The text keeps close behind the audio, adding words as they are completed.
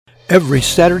Every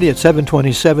Saturday at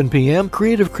 7:27 p.m.,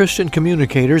 creative Christian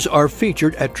communicators are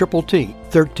featured at Triple T,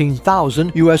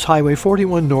 13,000 U.S. Highway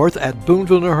 41 North at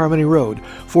Boonville New Harmony Road,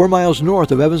 4 miles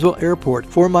north of Evansville Airport,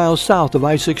 4 miles south of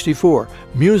I-64.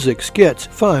 Music, skits,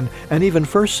 fun, and even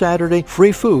first Saturday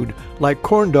free food like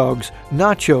corn dogs,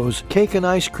 nachos, cake and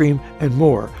ice cream, and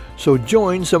more. So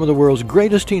join some of the world's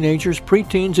greatest teenagers,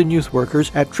 preteens, and youth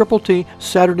workers at Triple T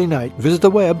Saturday night. Visit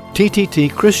the web,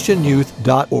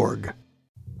 tttchristianyouth.org.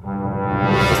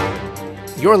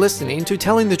 You're listening to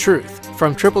Telling the Truth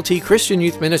from Triple T Christian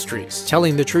Youth Ministries,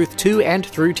 telling the truth to and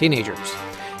through teenagers.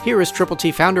 Here is Triple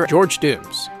T founder George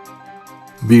Dooms.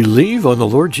 Believe on the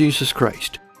Lord Jesus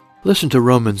Christ. Listen to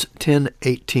Romans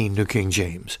 10:18, New King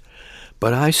James.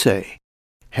 But I say,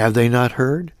 have they not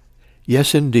heard?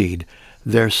 Yes, indeed,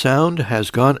 their sound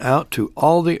has gone out to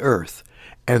all the earth,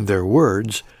 and their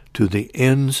words to the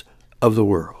ends of the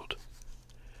world.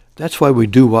 That's why we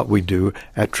do what we do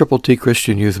at Triple T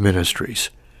Christian Youth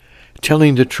Ministries,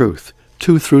 telling the truth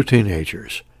to through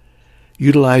teenagers,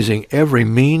 utilizing every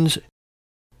means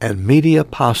and media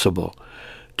possible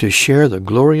to share the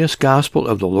glorious gospel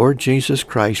of the Lord Jesus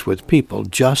Christ with people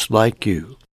just like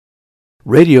you.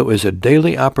 Radio is a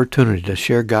daily opportunity to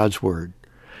share God's Word,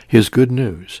 His good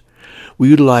news. We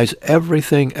utilize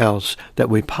everything else that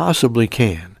we possibly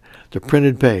can, the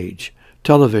printed page,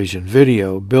 television,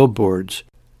 video, billboards,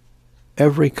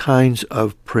 every kinds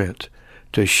of print,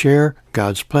 to share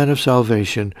God's plan of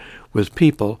salvation with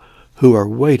people who are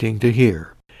waiting to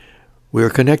hear. We are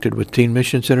connected with Teen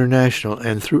Missions International,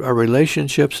 and through our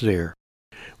relationships there,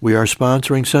 we are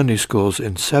sponsoring Sunday schools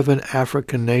in 7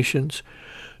 African nations,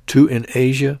 2 in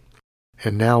Asia,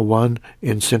 and now 1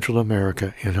 in Central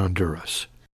America in Honduras.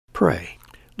 Pray.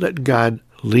 Let God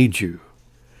lead you.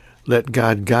 Let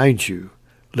God guide you.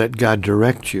 Let God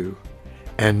direct you.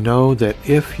 And know that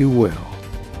if you will,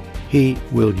 He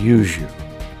will use you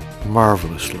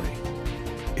marvelously.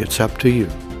 It's up to you.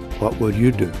 What will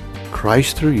you do?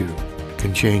 Christ through you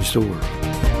can change the world.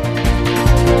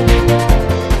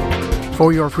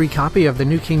 For your free copy of the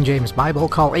New King James Bible,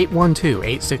 call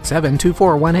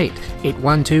 812-867-2418,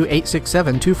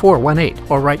 812-867-2418,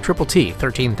 or write Triple T,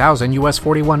 13,000 U.S.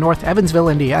 41 North, Evansville,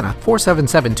 Indiana,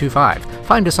 47725.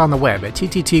 Find us on the web at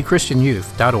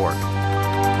tttchristianyouth.org.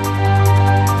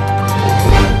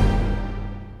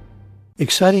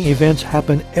 Exciting events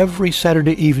happen every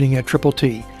Saturday evening at Triple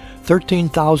T,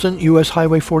 13,000 U.S.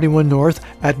 Highway 41 North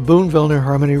at Boonville New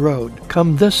Harmony Road.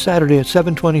 Come this Saturday at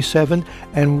 7:27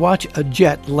 and watch a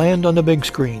jet land on the big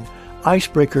screen.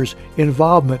 Icebreakers,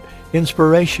 involvement,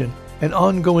 inspiration, and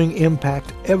ongoing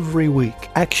impact every week.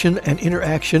 Action and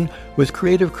interaction with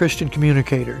creative Christian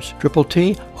communicators. Triple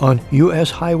T on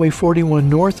U.S. Highway 41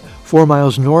 North, 4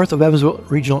 miles north of Evansville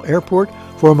Regional Airport,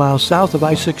 4 miles south of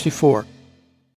I-64.